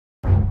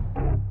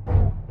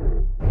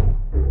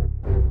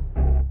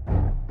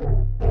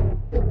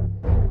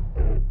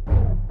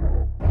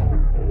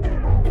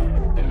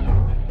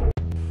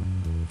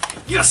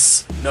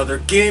Yes! Another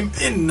game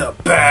in the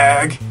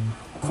bag!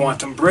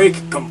 Quantum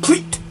Break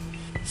complete!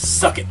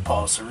 Suck it,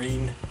 Paul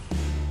Serene.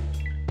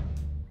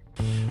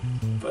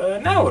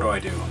 But now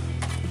what do?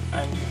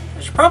 I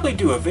should probably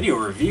do a video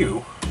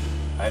review.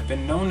 I've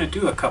been known to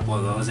do a couple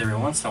of those every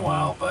once in a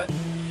while, but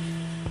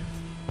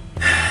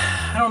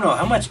I don't know,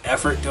 how much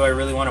effort do I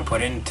really want to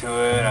put into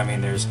it? I mean,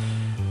 there's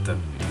the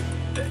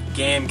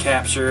game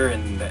capture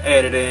and the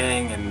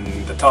editing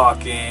and the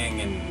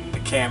talking and the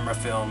camera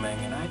filming,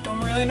 and I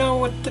don't really know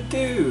what to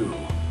do.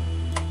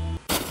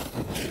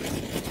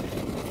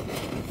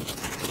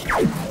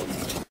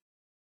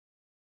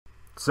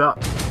 What's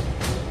up?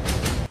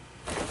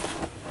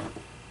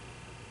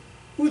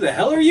 Who the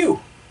hell are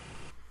you?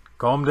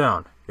 Calm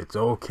down. It's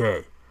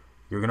okay.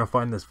 You're gonna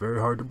find this very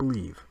hard to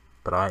believe,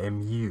 but I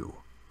am you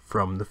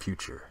from the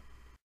future.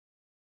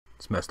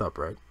 It's messed up,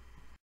 right?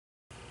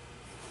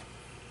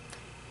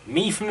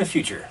 Me from the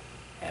future.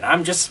 And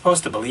I'm just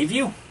supposed to believe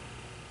you?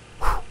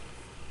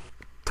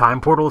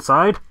 Time portal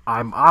aside,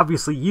 I'm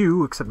obviously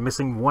you, except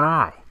missing one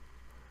eye.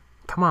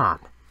 Come on.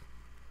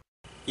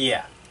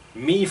 Yeah,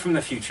 me from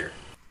the future.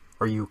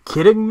 Are you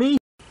kidding me?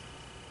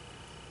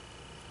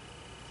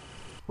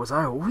 Was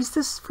I always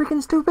this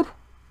freaking stupid?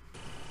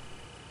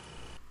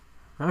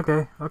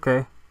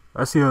 Okay.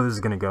 I see how this is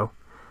gonna go.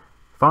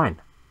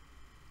 Fine.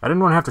 I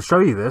didn't want to have to show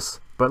you this,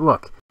 but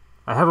look.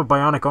 I have a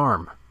bionic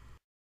arm.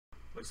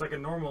 Looks like a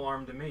normal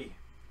arm to me.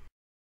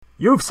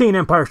 You've seen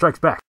Empire Strikes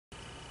Back.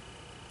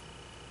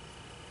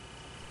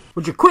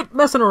 Would you quit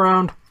messing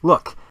around?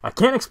 Look, I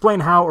can't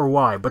explain how or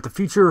why, but the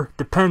future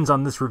depends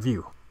on this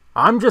review.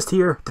 I'm just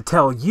here to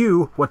tell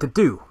you what to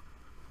do.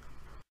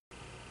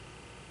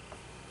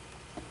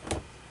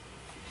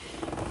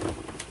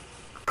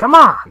 Come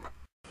on!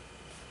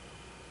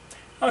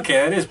 Okay,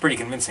 that is pretty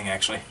convincing,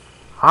 actually.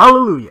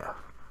 Hallelujah!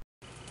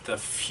 The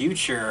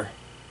future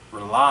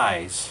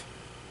relies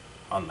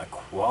on the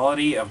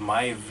quality of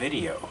my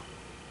video.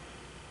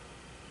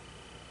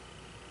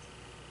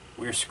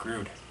 We're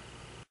screwed.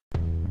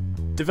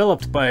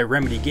 Developed by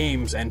Remedy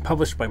Games and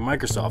published by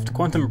Microsoft,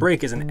 Quantum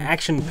Break is an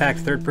action-packed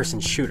third-person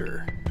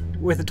shooter,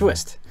 with a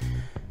twist.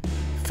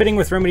 Fitting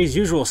with Remedy's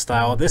usual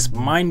style, this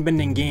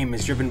mind-bending game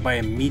is driven by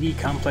a meaty,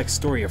 complex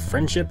story of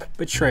friendship,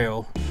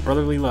 betrayal,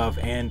 brotherly love,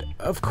 and,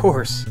 of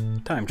course,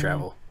 time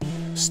travel.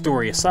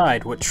 Story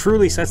aside, what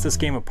truly sets this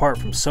game apart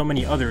from so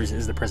many others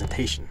is the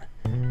presentation.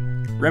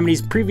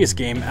 Remedy's previous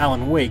game,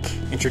 Alan Wake,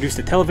 introduced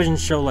a television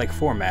show-like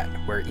format,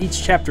 where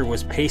each chapter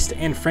was paced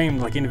and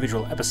framed like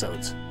individual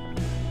episodes.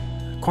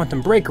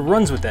 Quantum Break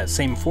runs with that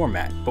same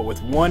format, but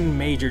with one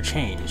major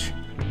change.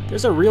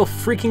 There's a real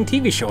freaking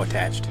TV show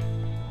attached.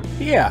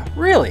 Yeah,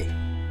 really!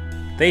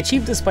 They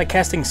achieved this by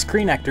casting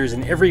screen actors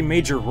in every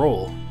major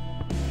role,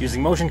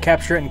 using motion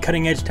capture and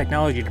cutting-edge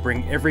technology to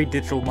bring every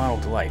digital model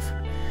to life.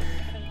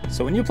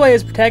 So when you play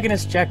as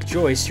protagonist Jack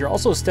Joyce, you're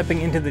also stepping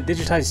into the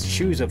digitized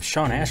shoes of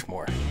Shawn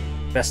Ashmore,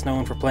 best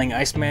known for playing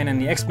Iceman in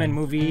the X-Men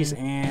movies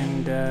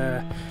and,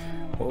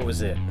 what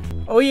was it?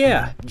 Oh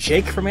yeah,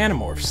 Jake from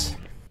Animorphs.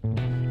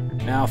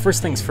 Now,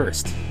 first things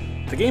first,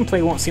 the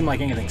gameplay won't seem like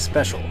anything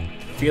special,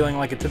 feeling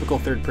like a typical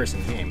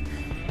third-person game.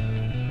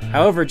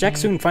 However, Jack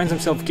soon finds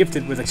himself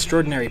gifted with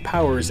extraordinary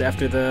powers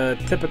after the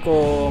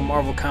typical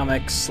Marvel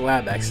Comics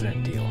lab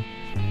accident deal.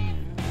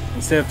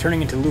 Instead of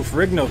turning into Lou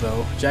Ferrigno,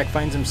 though, Jack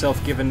finds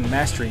himself given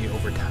mastery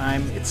over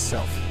time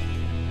itself.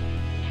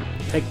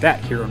 Take that,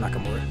 Hiro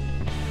Nakamura.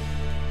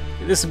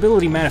 This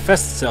ability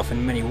manifests itself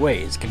in many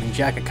ways, giving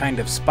Jack a kind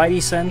of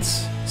spidey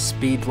sense,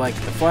 speed like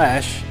the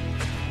Flash,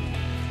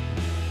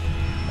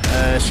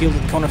 a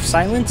shielded cone of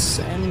silence,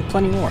 and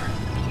plenty more.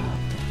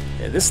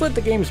 This led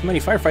the game's many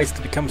firefights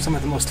to become some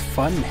of the most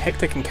fun,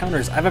 hectic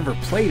encounters I've ever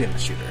played in a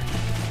shooter.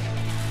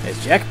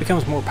 As Jack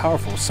becomes more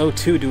powerful, so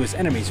too do his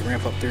enemies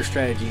ramp up their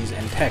strategies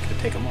and tech to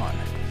take him on.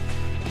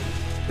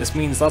 This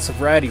means lots of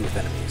variety with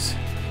enemies,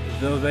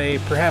 though they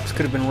perhaps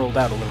could have been rolled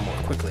out a little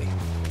more quickly.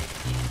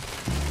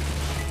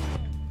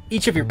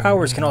 Each of your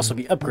powers can also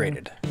be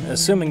upgraded,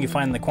 assuming you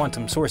find the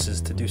quantum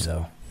sources to do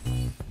so.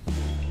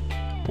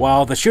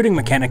 While the shooting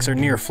mechanics are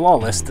near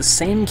flawless, the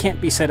same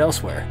can't be said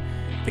elsewhere.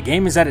 The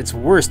game is at its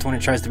worst when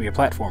it tries to be a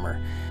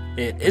platformer.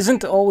 It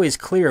isn't always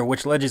clear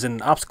which ledges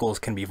and obstacles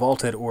can be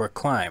vaulted or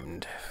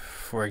climbed.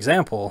 For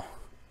example...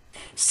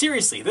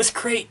 Seriously, this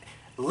crate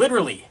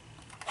literally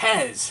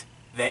has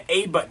the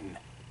A button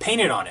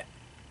painted on it.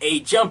 A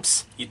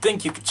jumps. You'd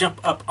think you could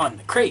jump up on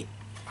the crate.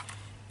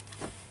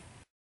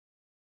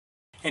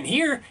 And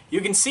here,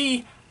 you can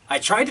see, I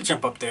tried to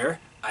jump up there.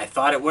 I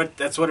thought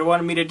that's what it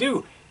wanted me to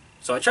do.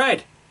 So I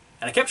tried.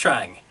 And I kept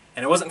trying.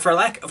 And it wasn't for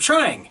lack of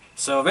trying.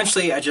 So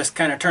eventually I just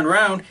kind of turned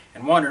around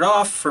and wandered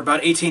off for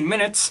about 18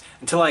 minutes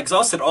until I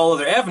exhausted all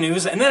other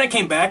avenues, and then I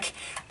came back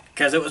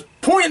because it was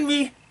pointing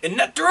me in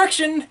that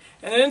direction,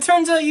 and then it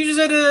turns out you just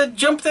had to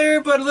jump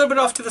there but a little bit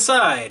off to the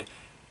side.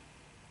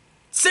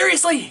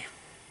 Seriously!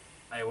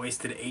 I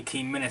wasted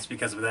 18 minutes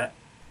because of that.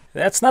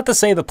 That's not to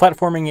say the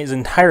platforming is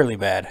entirely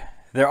bad.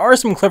 There are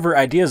some clever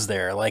ideas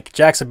there, like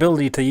Jack's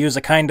ability to use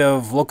a kind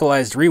of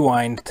localized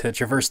rewind to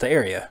traverse the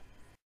area.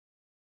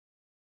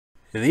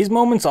 These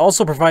moments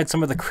also provide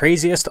some of the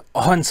craziest,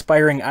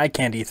 awe-inspiring eye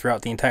candy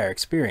throughout the entire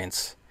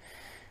experience.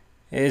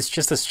 It's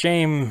just a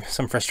shame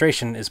some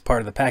frustration is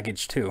part of the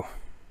package too.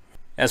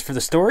 As for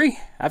the story,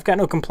 I've got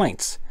no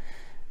complaints.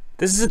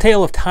 This is a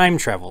tale of time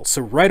travel,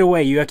 so right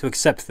away you have to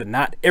accept that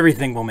not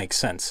everything will make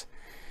sense.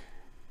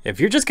 If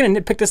you're just gonna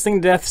nitpick this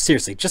thing to death,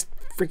 seriously, just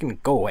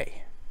freaking go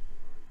away.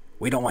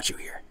 We don't want you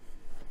here.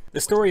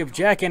 The story of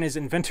Jack and his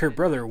inventor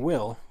brother,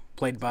 Will,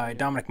 played by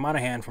Dominic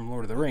Monaghan from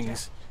Lord of the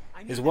Rings,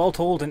 is well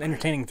told and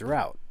entertaining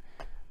throughout.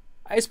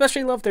 I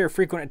especially love their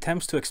frequent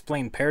attempts to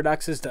explain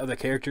paradoxes to other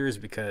characters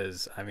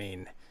because, I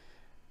mean,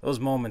 those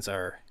moments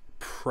are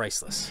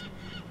priceless.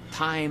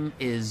 Time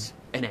is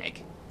an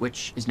egg,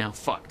 which is now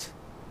fucked.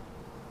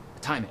 A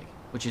time egg,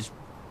 which is,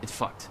 it's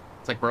fucked.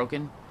 It's like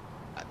broken.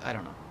 I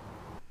don't know.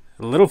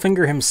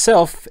 Littlefinger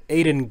himself,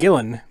 Aidan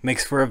Gillen,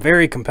 makes for a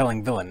very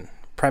compelling villain,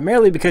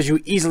 primarily because you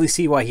easily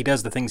see why he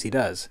does the things he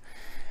does.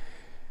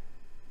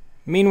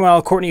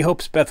 Meanwhile, Courtney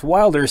Hope's Beth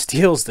Wilder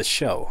steals the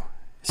show.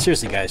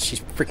 Seriously guys, she's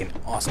freaking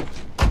awesome.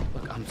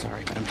 Look, I'm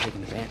sorry, but I'm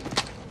taking the van.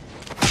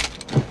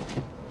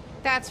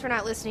 That's for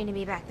not listening to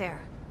me back there.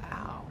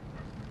 Ow.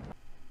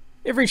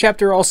 Every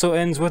chapter also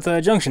ends with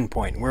a junction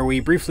point, where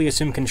we briefly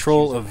assume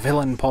control of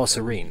villain Paul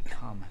Serene.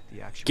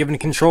 Given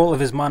control of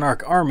his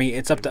Monarch army,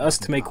 it's up to us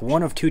to make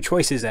one of two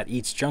choices at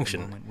each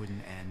junction.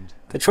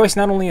 The choice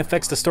not only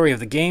affects the story of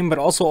the game, but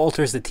also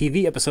alters the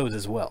TV episodes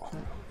as well.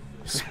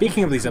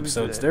 Speaking of these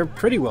episodes, they're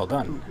pretty well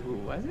done.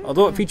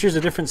 Although it features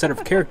a different set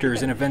of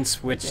characters and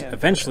events which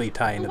eventually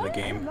tie into the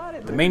game,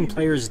 the main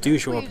players do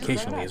show up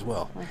occasionally as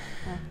well.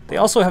 They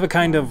also have a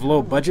kind of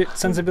low-budget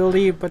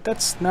sensibility, but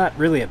that's not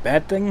really a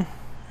bad thing.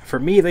 For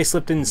me, they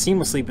slipped in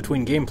seamlessly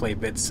between gameplay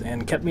bits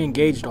and kept me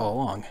engaged all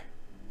along.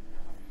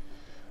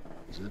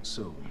 Is that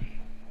so?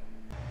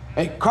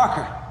 Hey,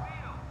 Crocker!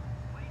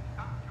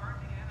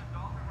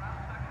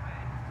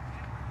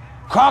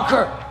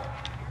 Crocker!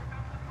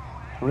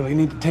 I really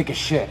need to take a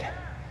shit.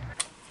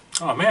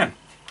 Oh man,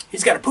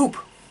 he's got to poop.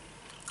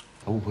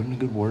 I will put in a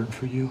good word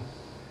for you.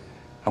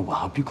 I will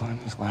help you climb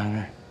this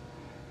ladder.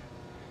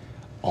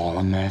 All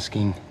I'm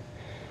asking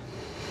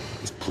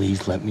is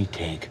please let me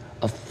take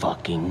a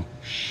fucking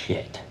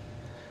shit.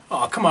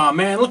 Oh, come on,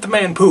 man. Let the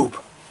man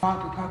poop.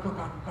 Crocker.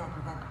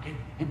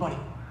 Hey, buddy.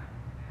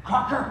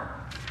 Crocker!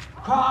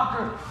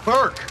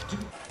 Burke!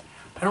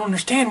 I don't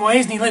understand. Why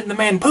isn't he letting the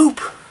man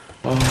poop?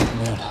 Oh,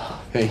 man.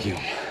 Thank you.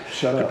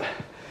 Shut up.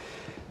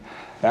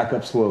 Back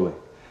up slowly.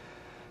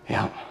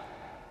 Yeah.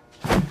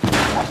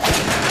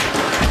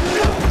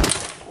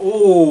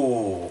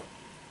 Oh.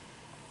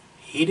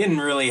 He didn't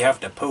really have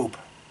to poop.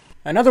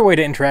 Another way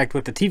to interact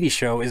with the TV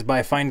show is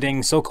by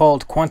finding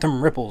so-called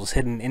quantum ripples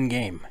hidden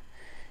in-game.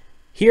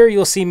 Here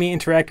you'll see me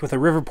interact with a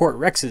Riverport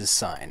Rex's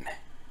sign,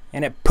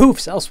 and it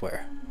poofs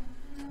elsewhere.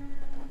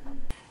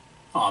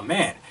 Aw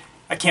man,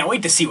 I can't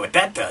wait to see what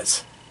that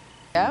does.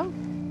 Yeah?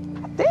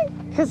 I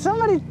think, because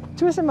somebody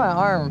twisted my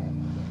arm.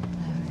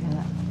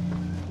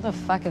 What the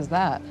fuck is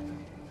that?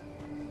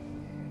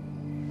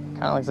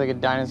 Kind of looks like a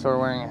dinosaur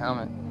wearing a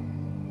helmet.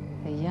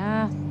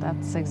 Yeah,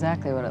 that's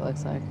exactly what it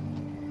looks like.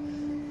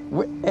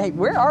 Hey,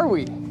 where are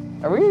we?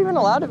 Are we even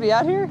allowed to be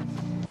out here?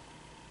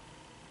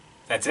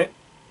 That's it?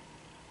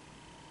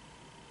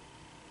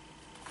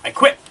 I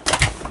quit!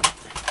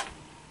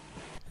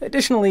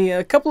 Additionally,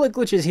 a couple of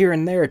glitches here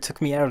and there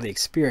took me out of the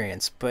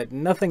experience, but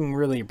nothing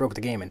really broke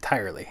the game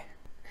entirely.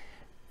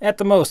 At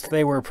the most,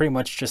 they were pretty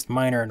much just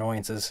minor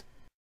annoyances.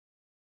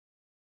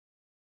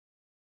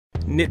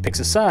 Nitpicks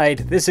aside,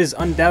 this is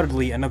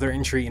undoubtedly another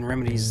entry in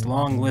Remedy's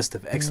long list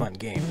of excellent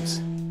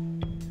games.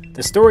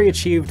 The story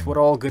achieved what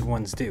all good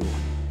ones do.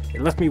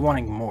 It left me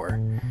wanting more.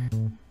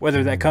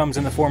 Whether that comes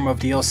in the form of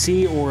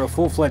DLC or a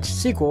full-fledged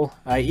sequel,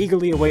 I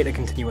eagerly await a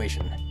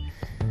continuation.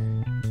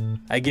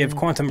 I give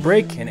Quantum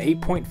Break an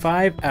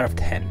 8.5 out of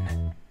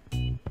 10.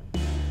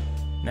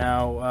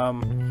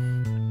 Now,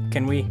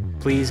 can we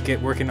please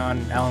get working on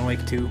Alan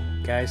Wake 2,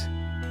 guys?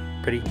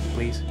 Pretty,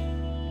 please?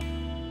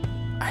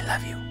 I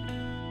love you.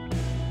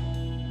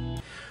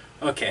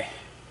 Okay,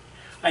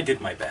 I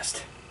did my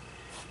best.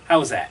 How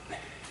was that?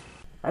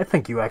 I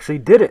think you actually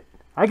did it.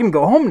 I can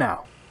go home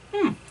now.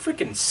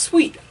 Freaking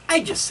sweet.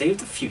 I just saved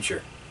the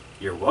future.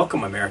 You're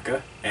welcome,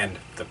 America, and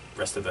the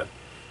rest of the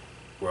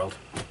world.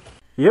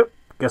 Yep,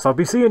 guess I'll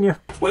be seeing you.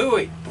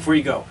 Wait, before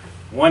you go,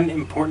 one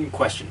important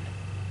question.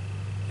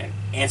 And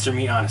answer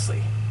me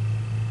honestly.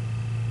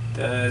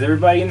 Does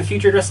everybody in the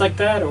future dress like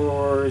that,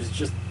 or is it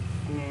just...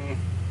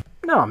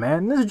 No,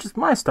 man, this is just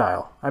my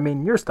style. I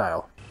mean, your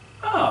style.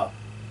 Oh,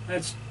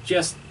 that's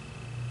just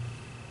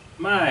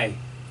my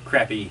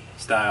crappy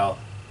style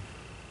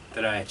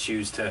that I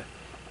choose to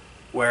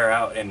wear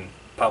out in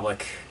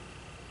public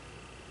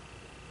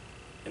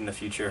in the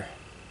future.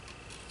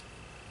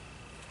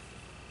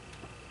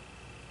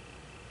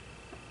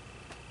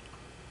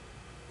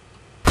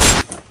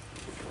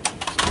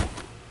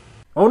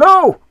 Oh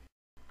no!